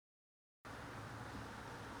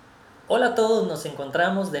Hola a todos, nos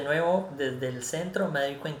encontramos de nuevo desde el Centro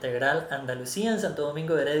Médico Integral Andalucía en Santo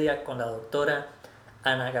Domingo de Heredia con la doctora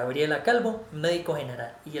Ana Gabriela Calvo, médico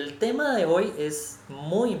general. Y el tema de hoy es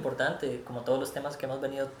muy importante, como todos los temas que hemos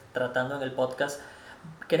venido tratando en el podcast.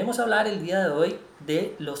 Queremos hablar el día de hoy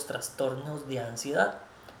de los trastornos de ansiedad.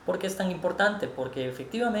 ¿Por qué es tan importante? Porque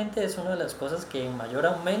efectivamente es una de las cosas que en mayor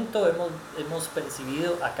aumento hemos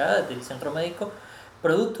percibido acá desde el centro médico,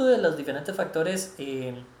 producto de los diferentes factores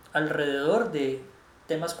alrededor de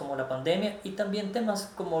temas como la pandemia y también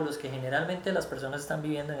temas como los que generalmente las personas están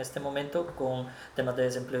viviendo en este momento con temas de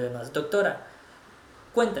desempleo y demás. Doctora,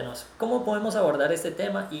 cuéntenos, ¿cómo podemos abordar este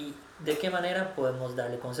tema y de qué manera podemos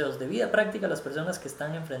darle consejos de vida práctica a las personas que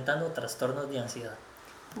están enfrentando trastornos de ansiedad?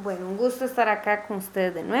 Bueno, un gusto estar acá con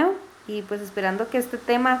ustedes de nuevo y pues esperando que este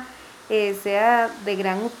tema sea de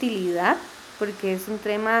gran utilidad porque es un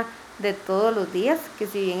tema de todos los días, que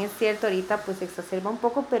si bien es cierto ahorita pues se exacerba un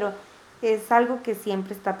poco, pero es algo que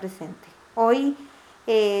siempre está presente. Hoy,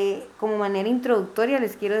 como manera introductoria,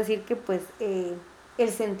 les quiero decir que pues el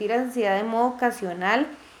sentir ansiedad de modo ocasional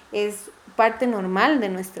es parte normal de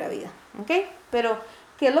nuestra vida, ¿ok? Pero,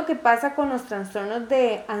 ¿qué es lo que pasa con los trastornos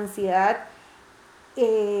de ansiedad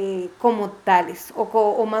como tales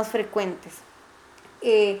o más frecuentes?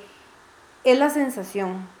 Es la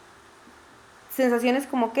sensación. Sensaciones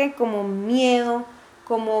como qué, como miedo,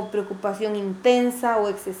 como preocupación intensa o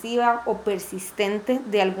excesiva o persistente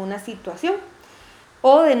de alguna situación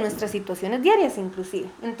o de nuestras situaciones diarias inclusive.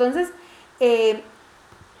 Entonces,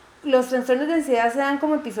 los trastornos de ansiedad se dan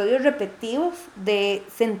como episodios repetitivos de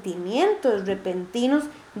sentimientos repentinos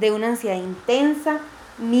de una ansiedad intensa,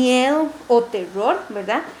 miedo o terror,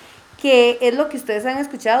 ¿verdad? Que es lo que ustedes han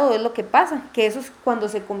escuchado o es lo que pasa, que eso es cuando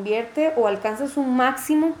se convierte o alcanza su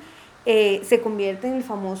máximo, se convierte en el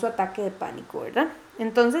famoso ataque de pánico, ¿verdad?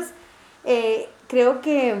 Entonces, creo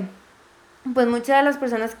que pues muchas de las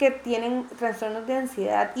personas que tienen trastornos de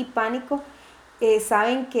ansiedad y pánico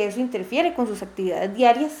saben que eso interfiere con sus actividades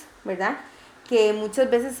diarias, ¿verdad? Que muchas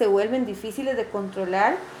veces se vuelven difíciles de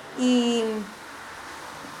controlar y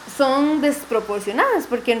son desproporcionadas,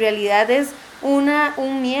 porque en realidad es un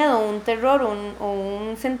miedo, un terror o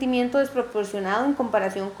un sentimiento desproporcionado en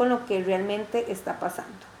comparación con lo que realmente está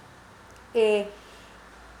pasando.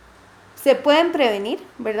 Se pueden prevenir,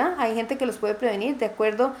 ¿verdad? Hay gente que los puede prevenir de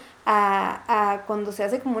acuerdo a cuando se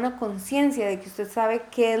hace como una conciencia de que usted sabe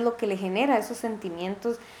qué es lo que le genera esos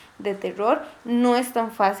sentimientos de terror. No es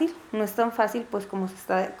tan fácil pues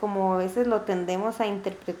como a veces lo tendemos a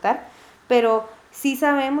interpretar, pero sí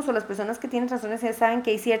sabemos, o las personas que tienen trastornos ya saben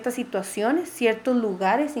que hay ciertas situaciones, ciertos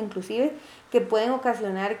lugares inclusive, que pueden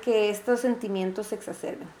ocasionar que estos sentimientos se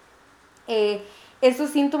exacerben.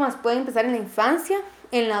 Estos síntomas pueden empezar en la infancia,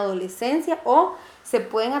 en la adolescencia o se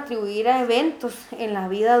pueden atribuir a eventos en la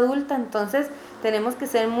vida adulta. Entonces tenemos que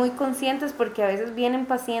ser muy conscientes porque a veces vienen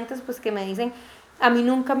pacientes pues que me dicen, a mí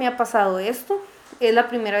nunca me ha pasado esto, es la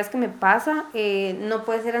primera vez que me pasa, no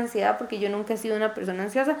puede ser ansiedad porque yo nunca he sido una persona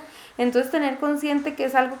ansiosa. Entonces tener consciente que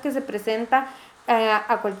es algo que se presenta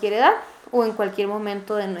a cualquier edad o en cualquier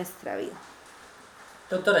momento de nuestra vida.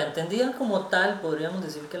 Doctora, entendida como tal, podríamos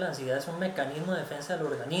decir que la ansiedad es un mecanismo de defensa del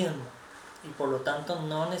organismo y por lo tanto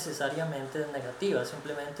no necesariamente es negativa,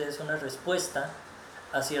 simplemente es una respuesta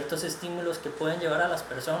a ciertos estímulos que pueden llevar a las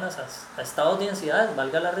personas a estados de ansiedad,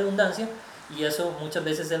 valga la redundancia, y eso muchas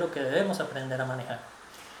veces es lo que debemos aprender a manejar.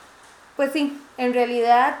 Pues sí, en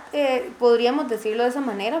realidad podríamos decirlo de esa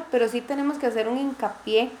manera, pero sí tenemos que hacer un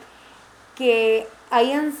hincapié que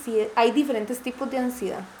hay diferentes tipos de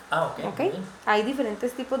ansiedad. Okay. Hay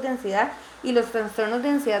diferentes tipos de ansiedad y los trastornos de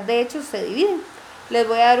ansiedad de hecho se dividen. Les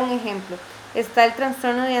voy a dar un ejemplo. Está el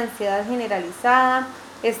trastorno de ansiedad generalizada,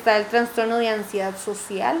 está el trastorno de ansiedad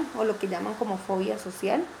social o lo que llaman como fobia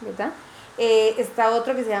social, ¿verdad? Está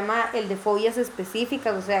otro que se llama el de fobias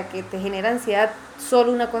específicas, o sea, que te genera ansiedad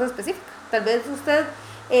solo una cosa específica. Tal vez usted,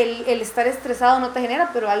 el estar estresado no te genera,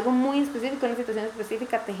 pero algo muy específico, una situación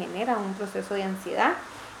específica te genera un proceso de ansiedad.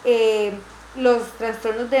 Los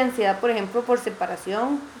trastornos de ansiedad, por ejemplo, por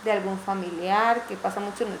separación de algún familiar, que pasa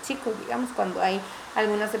mucho en los chicos, digamos, cuando hay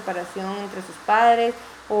alguna separación entre sus padres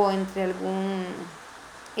o entre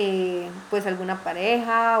pues alguna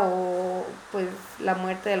pareja o pues la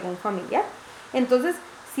muerte de algún familiar. Entonces,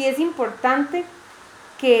 sí es importante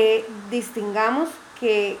que distingamos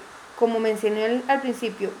que, como mencioné al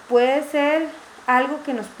principio, puede ser algo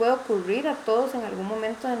que nos puede ocurrir a todos en algún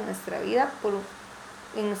momento de nuestra vida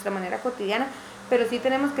en nuestra manera cotidiana, pero sí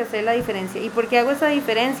tenemos que hacer la diferencia. ¿Y por qué hago esa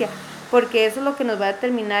diferencia? Porque eso es lo que nos va a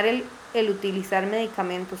determinar el utilizar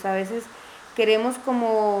medicamentos. A veces queremos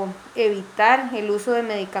como evitar el uso de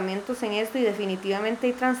medicamentos en esto y definitivamente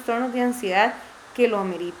hay trastornos de ansiedad que lo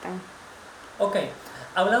ameritan. Ok,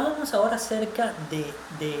 hablábamos ahora acerca de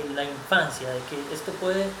la infancia, de que esto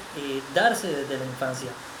puede darse desde la infancia.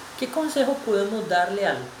 ¿Qué consejo podemos darle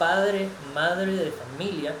al padre, madre de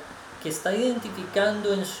familia que está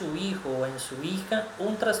identificando en su hijo o en su hija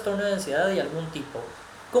un trastorno de ansiedad de algún tipo?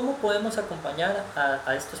 ¿Cómo podemos acompañar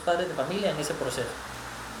a estos padres de familia en ese proceso?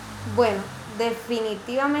 Bueno,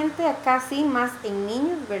 definitivamente acá sí, más en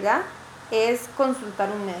niños, ¿verdad? Es consultar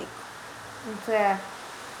un médico. O sea,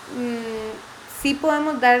 sí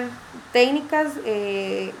podemos dar técnicas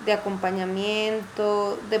de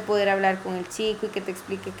acompañamiento, de poder hablar con el chico y que te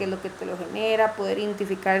explique qué es lo que te lo genera, poder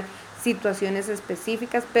identificar situaciones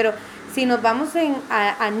específicas, pero si nos vamos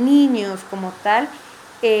a niños como tal,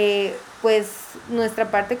 pues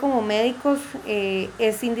nuestra parte como médicos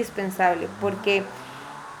es indispensable porque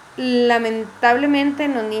lamentablemente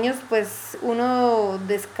en los niños pues uno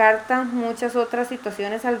descarta muchas otras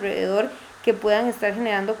situaciones alrededor que puedan estar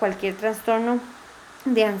generando cualquier trastorno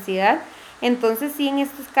de ansiedad. Entonces sí, en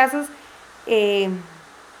estos casos, eh,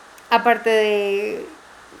 aparte de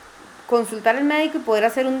consultar al médico y poder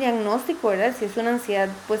hacer un diagnóstico, ¿verdad? Si es una ansiedad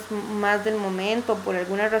pues más del momento, por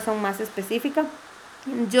alguna razón más específica,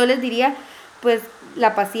 yo les diría pues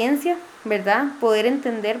la paciencia, ¿verdad? Poder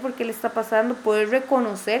entender por qué le está pasando, poder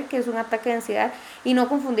reconocer que es un ataque de ansiedad y no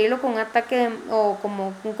confundirlo con un ataque o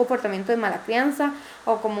como un comportamiento de mala crianza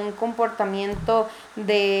o como un comportamiento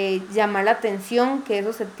de llamar la atención, que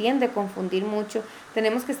eso se tiende a confundir mucho.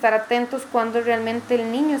 Tenemos que estar atentos cuando realmente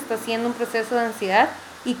el niño está haciendo un proceso de ansiedad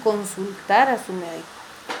y consultar a su médico.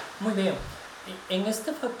 Muy bien. En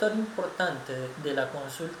este factor importante de la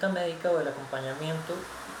consulta médica o del acompañamiento,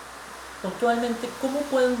 puntualmente, ¿cómo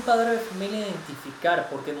puede un padre de familia identificar?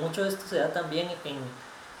 Porque mucho de esto se da también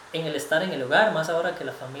en el estar en el hogar, más ahora que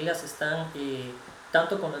las familias están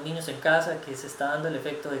tanto con los niños en casa, que se está dando el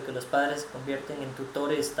efecto de que los padres se convierten en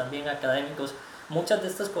tutores también académicos. Muchas de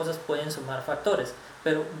estas cosas pueden sumar factores.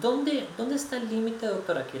 Pero ¿dónde está el límite,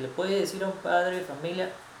 doctora, que le puede decir a un padre de familia?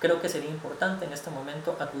 Creo que sería importante en este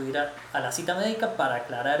momento acudir a la cita médica para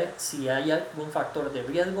aclarar si hay algún factor de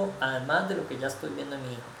riesgo, además de lo que ya estoy viendo en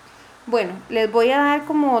mi hijo. Bueno, les voy a dar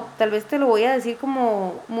como, tal vez te lo voy a decir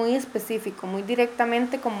como muy específico, muy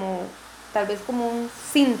directamente como, tal vez como un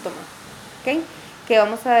síntoma, ¿ok? Que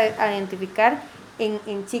vamos a identificar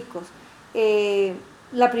en chicos.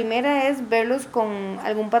 La primera es verlos con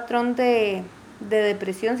algún patrón de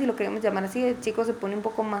depresión, si lo queremos llamar así. El chico se pone un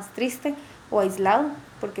poco más triste o aislado,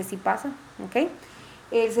 porque sí pasa, ¿ok?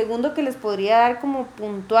 El segundo que les podría dar como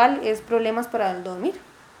puntual es problemas para dormir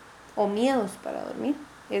o miedos para dormir.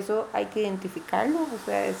 Eso hay que identificarlo, o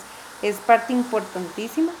sea, es parte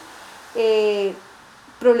importantísima.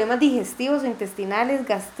 Problemas digestivos, intestinales,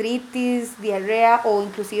 gastritis, diarrea o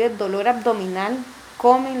inclusive dolor abdominal.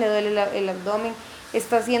 Comen, le duele el abdomen,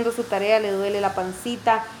 está haciendo su tarea, le duele la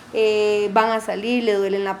pancita, van a salir, le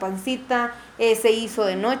duele la pancita, se hizo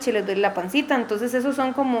de noche, le duele la pancita. Entonces esos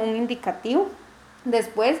son como un indicativo.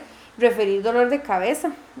 Después, referir dolor de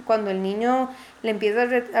cabeza. Cuando el niño le empieza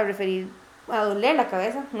a referir a doler la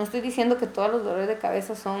cabeza, no estoy diciendo que todos los dolores de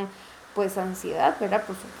cabeza son pues ansiedad, ¿verdad?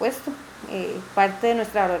 Por supuesto, parte de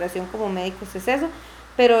nuestra valoración como médicos es eso,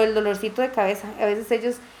 pero el dolorcito de cabeza, a veces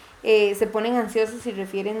ellos se ponen ansiosos y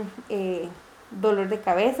refieren dolor de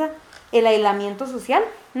cabeza. El aislamiento social,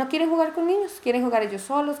 no quieren jugar con niños, quieren jugar ellos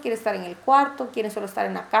solos, quieren estar en el cuarto, quieren solo estar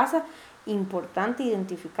en la casa. Importante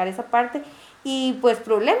identificar esa parte. Y pues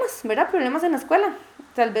problemas, ¿verdad? Problemas en la escuela.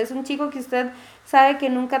 Tal vez un chico que usted sabe que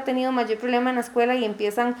nunca ha tenido mayor problema en la escuela y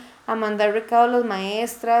empiezan a mandar recados las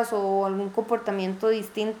maestras o algún comportamiento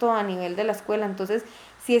distinto a nivel de la escuela. Entonces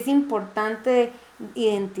sí es importante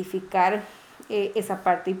identificar esa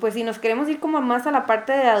parte. Y pues si nos queremos ir como más a la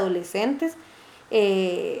parte de adolescentes,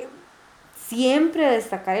 siempre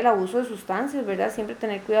destacar el abuso de sustancias, ¿verdad? Siempre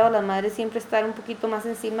tener cuidado, las madres siempre estar un poquito más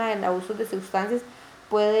encima del abuso de sustancias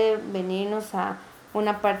puede venirnos a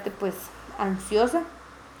una parte pues ansiosa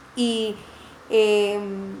y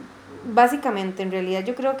básicamente en realidad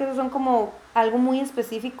yo creo que esos son como algo muy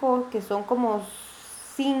específico que son como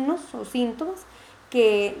signos o síntomas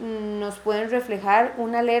que nos pueden reflejar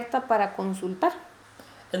una alerta para consultar.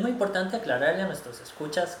 Es muy importante aclararle a nuestros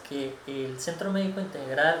escuchas que el Centro Médico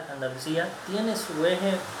Integral Andalucía tiene su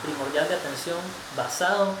eje primordial de atención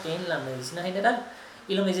basado en la medicina general.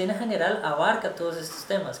 Y la medicina general abarca todos estos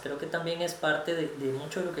temas. Creo que también es parte de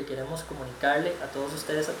mucho de lo que queremos comunicarle a todos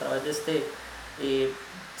ustedes a través de este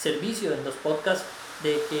servicio en los podcasts,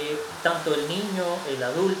 de que tanto el niño, el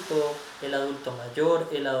adulto mayor,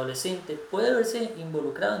 el adolescente puede verse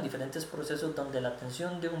involucrado en diferentes procesos donde la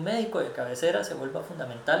atención de un médico de cabecera se vuelva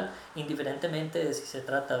fundamental, indiferentemente de si se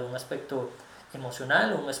trata de un aspecto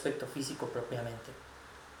emocional o un aspecto físico propiamente.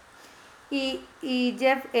 Y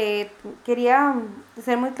Jeff, quería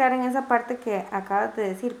ser muy clara en esa parte que acabas de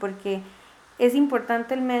decir, porque es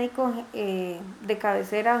importante el médico de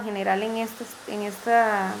cabecera en general en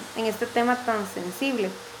este tema tan sensible.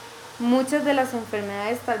 Muchas de las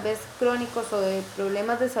enfermedades tal vez crónicos o de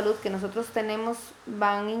problemas de salud que nosotros tenemos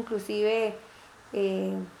van inclusive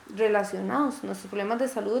relacionados. Nuestros problemas de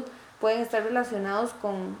salud pueden estar relacionados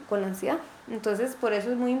con la ansiedad. Entonces, por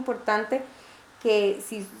eso es muy importante que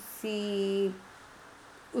si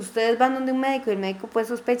ustedes van donde un médico y el médico pues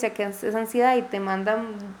sospecha que es ansiedad y te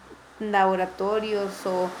mandan laboratorios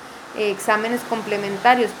o exámenes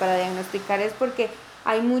complementarios para diagnosticar, es porque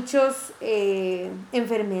hay muchas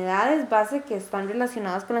enfermedades base que están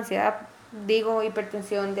relacionadas con la ansiedad. Digo,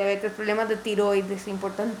 hipertensión, diabetes, problemas de tiroides,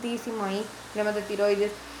 importantísimo ahí, problemas de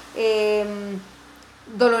tiroides,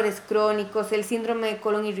 dolores crónicos, el síndrome de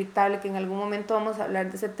colon irritable, que en algún momento vamos a hablar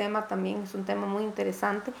de ese tema también, es un tema muy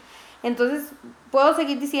interesante. Entonces, puedo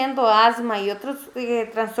seguir diciendo asma y otros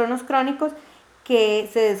trastornos crónicos que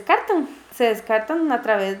se descartan a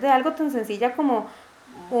través de algo tan sencilla como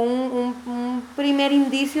un primer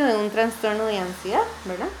indicio de un trastorno de ansiedad,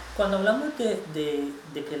 ¿verdad? Cuando hablamos de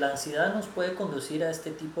que la ansiedad nos puede conducir a este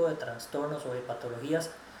tipo de trastornos o de patologías,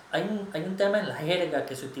 hay un tema en la jerga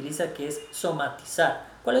que se utiliza que es somatizar.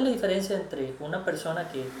 ¿Cuál es la diferencia entre una persona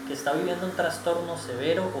que está viviendo un trastorno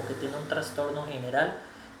severo o que tiene un trastorno general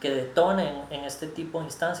que detona en este tipo de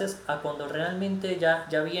instancias a cuando realmente ya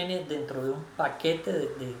viene dentro de un paquete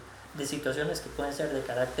de situaciones que pueden ser de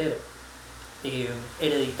carácter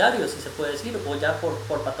hereditario, si se puede decir, o ya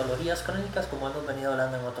por patologías crónicas como hemos venido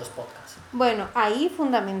hablando en otros podcasts? Bueno, ahí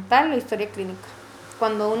fundamental la historia clínica.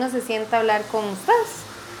 Cuando uno se sienta a hablar con ustedes,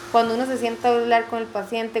 cuando uno se sienta a hablar con el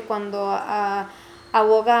paciente, cuando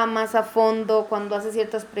aboga más a fondo, cuando hace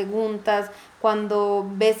ciertas preguntas, cuando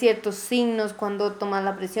ve ciertos signos, cuando toma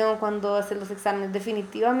la presión, cuando hace los exámenes,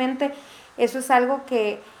 definitivamente eso es algo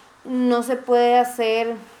que no se puede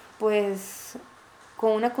hacer pues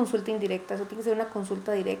con una consulta indirecta, eso tiene que ser una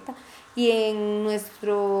consulta directa. Y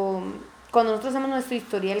cuando nosotros hacemos nuestro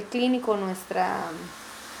historial clínico, nuestras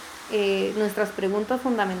preguntas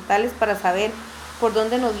fundamentales para saber por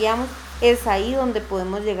dónde nos guiamos, es ahí donde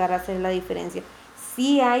podemos llegar a hacer la diferencia.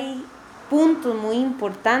 Sí hay puntos muy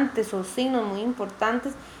importantes o signos muy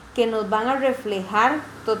importantes que nos van a reflejar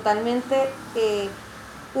totalmente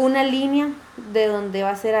una línea de donde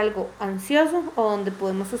va a ser algo ansioso o donde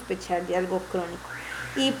podemos sospechar de algo crónico.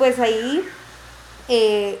 Y pues ahí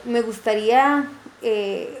me gustaría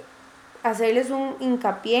hacerles un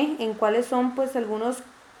hincapié en cuáles son pues algunos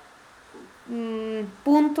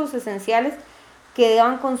puntos esenciales que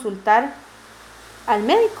deban consultar al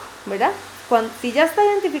médico, ¿verdad? Si ya está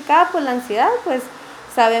identificada pues la ansiedad, pues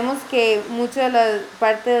sabemos que mucha de la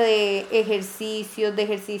parte de ejercicios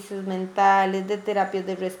mentales, de terapias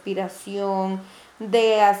de respiración,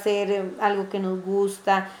 de hacer algo que nos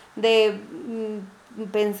gusta, de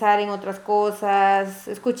pensar en otras cosas,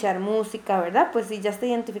 escuchar música, ¿verdad? Pues sí, ya está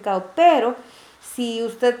identificado, pero si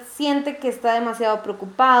usted siente que está demasiado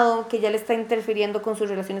preocupado, que ya le está interfiriendo con sus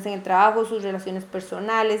relaciones en el trabajo, sus relaciones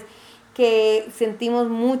personales, que sentimos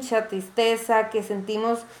mucha tristeza, que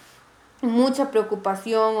sentimos mucha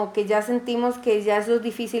preocupación o que ya sentimos que ya eso es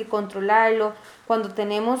difícil controlarlo, cuando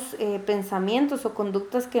tenemos pensamientos o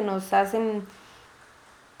conductas que nos hacen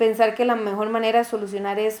pensar que la mejor manera de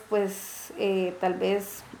solucionar es pues tal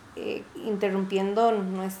vez interrumpiendo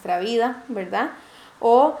nuestra vida, ¿verdad?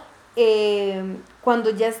 O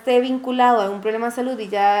cuando ya esté vinculado a un problema de salud y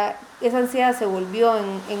ya esa ansiedad se volvió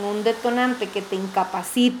en un detonante que te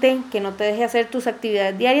incapacite, que no te deje hacer tus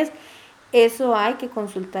actividades diarias, eso hay que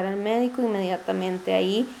consultar al médico inmediatamente.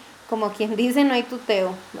 Ahí, como quien dice, no hay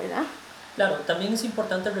tuteo, ¿verdad? Claro, también es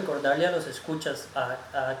importante recordarle a los escuchas,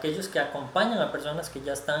 a aquellos que acompañan a personas que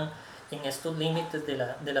ya están en estos límites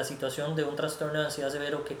de la situación de un trastorno de ansiedad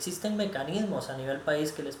severo, que existen mecanismos a nivel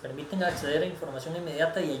país que les permiten acceder a información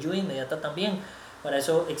inmediata y ayuda inmediata también. Para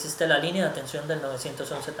eso existe la línea de atención del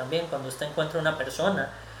 911 también, cuando usted encuentra una persona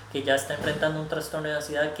que ya está enfrentando un trastorno de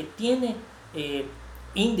ansiedad que tiene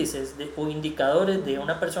índices o indicadores de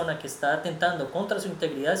una persona que está atentando contra su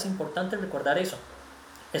integridad. Es importante recordar eso.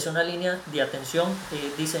 Es una línea de atención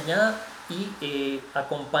diseñada y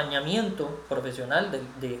acompañamiento profesional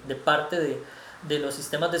de parte de los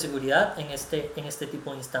sistemas de seguridad en este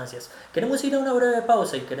tipo de instancias. Queremos ir a una breve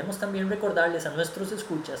pausa y queremos también recordarles a nuestros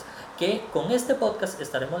escuchas que con este podcast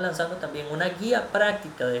estaremos lanzando también una guía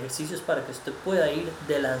práctica de ejercicios para que usted pueda ir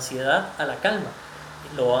de la ansiedad a la calma.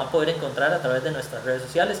 Lo van a poder encontrar a través de nuestras redes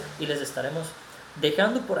sociales y les estaremos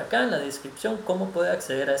dejando por acá en la descripción cómo puede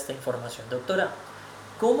acceder a esta información. Doctora,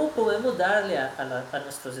 ¿cómo podemos darle a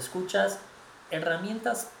nuestros escuchas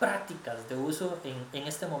herramientas prácticas de uso en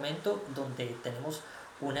este momento donde tenemos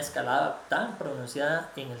una escalada tan pronunciada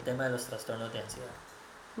en el tema de los trastornos de ansiedad?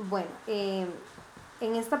 Bueno,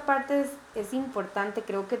 en esta parte es importante,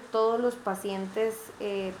 creo que todos los pacientes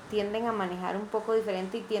tienden a manejar un poco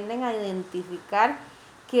diferente y tienden a identificar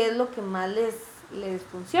qué es lo que más les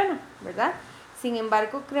funciona, ¿verdad? Sin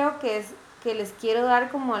embargo, creo que les quiero dar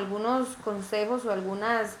como algunos consejos o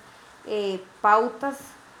algunas pautas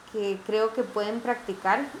que creo que pueden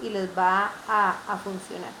practicar y les va a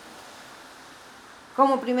funcionar.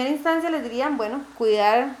 Como primera instancia les dirían, bueno,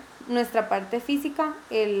 cuidar nuestra parte física,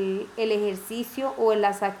 el ejercicio o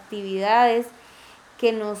las actividades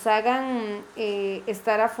que nos hagan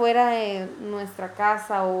estar afuera de nuestra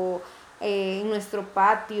casa o en nuestro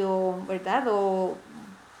patio, ¿verdad? O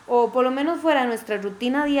por lo menos fuera de nuestra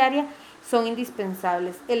rutina diaria son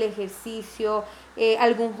indispensables. El ejercicio,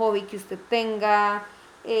 algún hobby que usted tenga,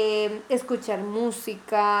 escuchar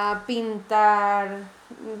música, pintar,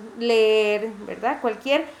 leer, ¿verdad?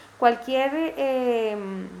 Cualquier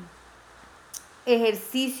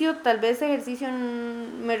ejercicio, tal vez ejercicio,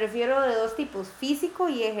 me refiero de dos tipos, físico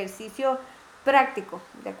y ejercicio práctico,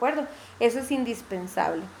 ¿de acuerdo? Eso es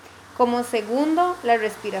indispensable. Como segundo, la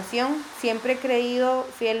respiración. Siempre he creído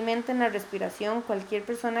fielmente en la respiración. Cualquier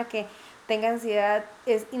persona que tenga ansiedad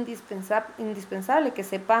es indispensable que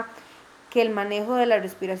sepa que el manejo de la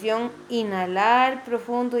respiración, inhalar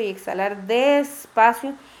profundo y exhalar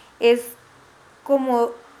despacio, es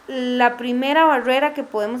como la primera barrera que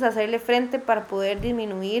podemos hacerle frente para poder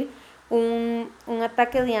disminuir un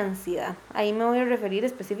ataque de ansiedad. Ahí me voy a referir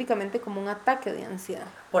específicamente como un ataque de ansiedad.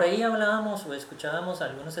 Por ahí hablábamos o escuchábamos a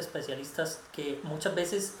algunos especialistas que muchas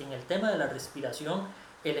veces en el tema de la respiración,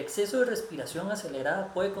 el exceso de respiración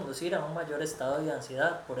acelerada puede conducir a un mayor estado de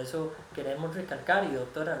ansiedad. Por eso queremos recalcar y,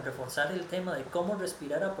 doctora, reforzar el tema de cómo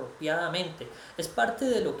respirar apropiadamente. Es parte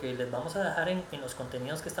de lo que les vamos a dejar en los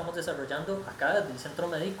contenidos que estamos desarrollando acá desde el Centro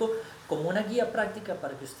Médico como una guía práctica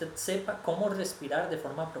para que usted sepa cómo respirar de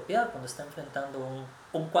forma apropiada cuando está enfrentando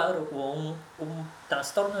un cuadro o un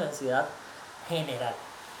trastorno de ansiedad general.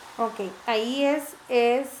 Ok, ahí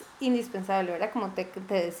es indispensable, ¿verdad? Como te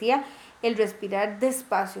decía, el respirar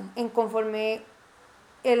despacio. Conforme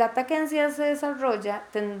el ataque de ansiedad se desarrolla,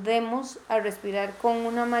 tendemos a respirar con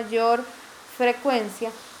una mayor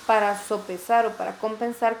frecuencia para sopesar o para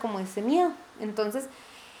compensar como ese miedo. Entonces,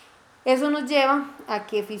 eso nos lleva a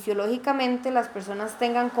que fisiológicamente las personas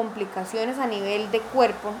tengan complicaciones a nivel de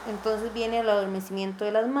cuerpo. Entonces viene el adormecimiento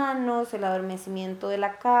de las manos, el adormecimiento de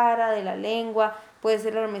la cara, de la lengua, puede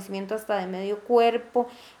ser el adormecimiento hasta de medio cuerpo,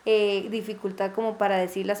 dificultad como para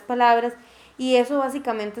decir las palabras, y eso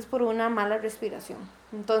básicamente es por una mala respiración.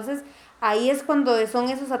 Entonces ahí es cuando son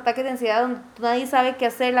esos ataques de ansiedad donde nadie sabe qué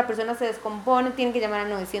hacer, la persona se descompone, tiene que llamar al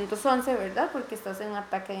 911, ¿verdad? Porque estás en un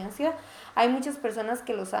ataque de ansiedad. Hay muchas personas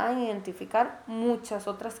que lo saben identificar, muchas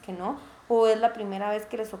otras que no, o es la primera vez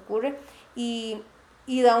que les ocurre, y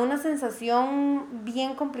da una sensación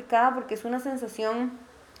bien complicada porque es una sensación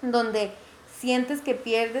donde sientes que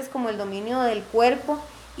pierdes como el dominio del cuerpo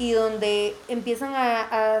y donde empiezan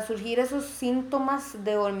a surgir esos síntomas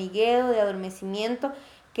de hormigueo, de adormecimiento,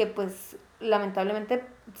 que pues lamentablemente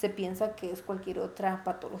se piensa que es cualquier otra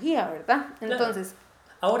patología, ¿verdad? Entonces,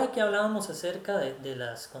 ahora que hablábamos acerca de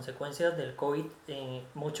las consecuencias del COVID,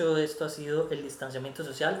 mucho de esto ha sido el distanciamiento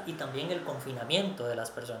social y también el confinamiento de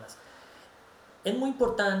las personas. Es muy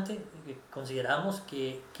importante, consideramos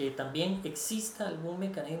que también exista algún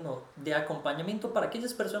mecanismo de acompañamiento para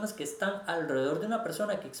aquellas personas que están alrededor de una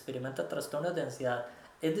persona que experimenta trastornos de ansiedad.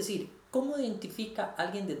 Es decir, ¿cómo identifica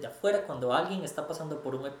alguien desde afuera cuando alguien está pasando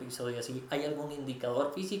por un episodio así? ¿Hay algún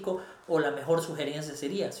indicador físico? O la mejor sugerencia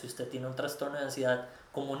sería, si usted tiene un trastorno de ansiedad,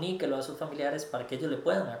 comuníquelo a sus familiares para que ellos le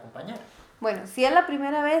puedan acompañar. Bueno, si es la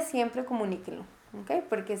primera vez, siempre comuníquelo, ¿ok?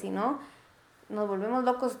 Porque si no, nos volvemos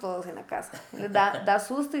locos todos en la casa. Da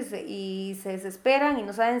susto y se desesperan y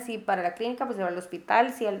no saben si para la clínica, pues se va al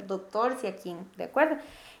hospital, si al doctor, si a quién, ¿de acuerdo?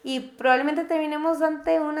 Y probablemente terminemos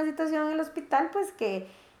ante una situación en el hospital, pues que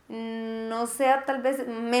no sea tal vez,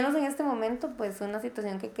 menos en este momento, pues una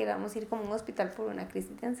situación que queramos ir como un hospital por una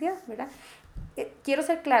crisis de ansiedad, ¿verdad? Quiero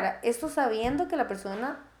ser clara, esto sabiendo que la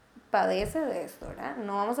persona padece de esto, ¿verdad?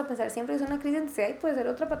 No vamos a pensar siempre que es una crisis de ansiedad y puede ser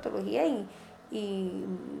otra patología y y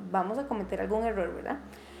vamos a cometer algún error, ¿verdad?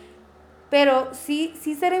 Pero sí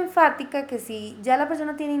ser enfática que si ya la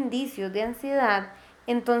persona tiene indicios de ansiedad,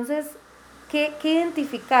 entonces, ¿qué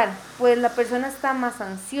identificar? Pues la persona está más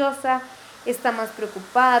ansiosa, está más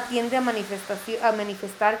preocupada, tiende a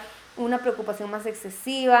manifestar una preocupación más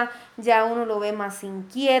excesiva, ya uno lo ve más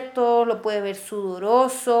inquieto, lo puede ver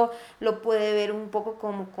sudoroso, lo puede ver un poco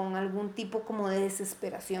como con algún tipo como de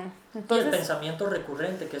desesperación. Entonces, y el pensamiento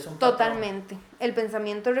recurrente, que es un totalmente, el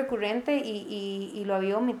pensamiento recurrente y lo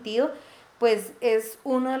había omitido, pues es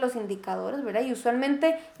uno de los indicadores, ¿verdad? Y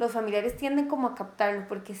usualmente los familiares tienden como a captarlo,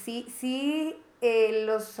 porque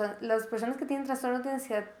las personas que tienen trastornos de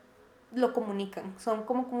ansiedad lo comunican, son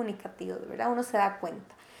como comunicativos, ¿verdad? Uno se da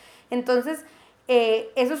cuenta. Entonces,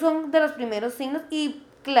 esos son de los primeros signos y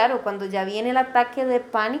claro, cuando ya viene el ataque de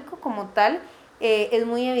pánico como tal, es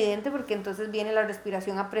muy evidente porque entonces viene la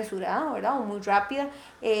respiración apresurada, ¿verdad? O muy rápida,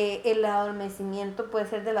 el adormecimiento puede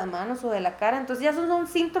ser de las manos o de la cara, entonces ya esos son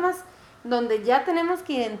síntomas donde ya tenemos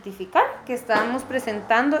que identificar que estamos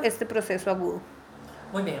presentando este proceso agudo.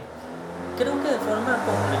 Muy bien, creo que de forma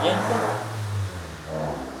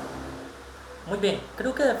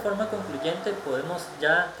concluyente podemos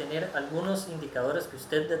ya tener algunos indicadores que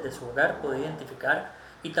usted desde su hogar puede identificar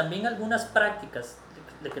y también algunas prácticas.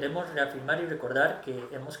 Le queremos reafirmar y recordar que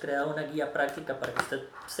hemos creado una guía práctica para que usted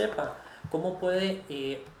sepa cómo puede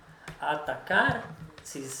atacar,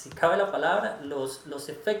 si cabe la palabra, los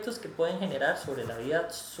efectos que pueden generar sobre la vida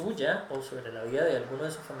suya o sobre la vida de alguno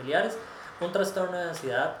de sus familiares un trastorno de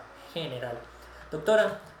ansiedad general.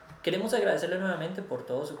 Doctora, queremos agradecerle nuevamente por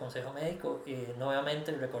todo su consejo médico y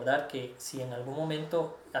nuevamente recordar que si en algún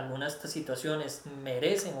momento algunas de estas situaciones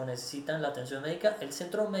merecen o necesitan la atención médica, el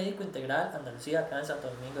Centro Médico Integral Andalucía acá en Santo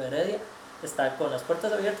Domingo de Heredia está con las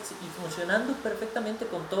puertas abiertas y funcionando perfectamente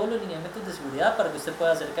con todos los lineamientos de seguridad para que usted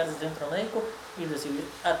pueda acercarse al centro médico y recibir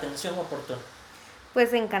atención oportuna.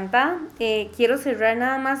 Pues encantada. Quiero cerrar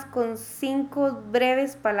nada más con 5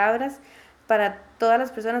 breves palabras para todas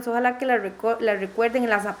las personas. Ojalá que las recuerden,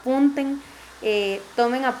 las apunten,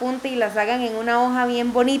 tomen apunte y las hagan en una hoja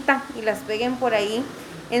bien bonita y las peguen por ahí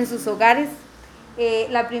en sus hogares.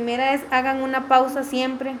 La primera es hagan una pausa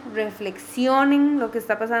siempre, reflexionen lo que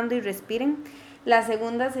está pasando y respiren. La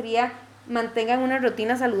segunda sería mantengan una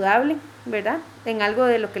rutina saludable, ¿verdad? En algo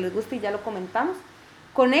de lo que les guste y ya lo comentamos.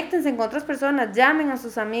 Conéctense con otras personas, llamen a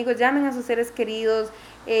sus amigos, llamen a sus seres queridos,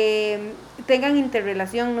 tengan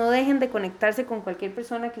interrelación, no dejen de conectarse con cualquier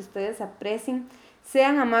persona que ustedes aprecien,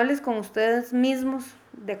 sean amables con ustedes mismos,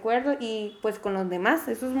 ¿de acuerdo? Y pues con los demás,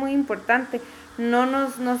 eso es muy importante,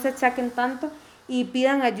 no se achaquen tanto y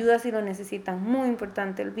pidan ayuda si lo necesitan, muy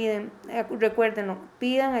importante, recuérdenlo,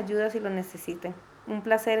 pidan ayuda si lo necesiten. Un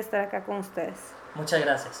placer estar acá con ustedes. Muchas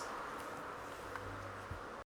gracias.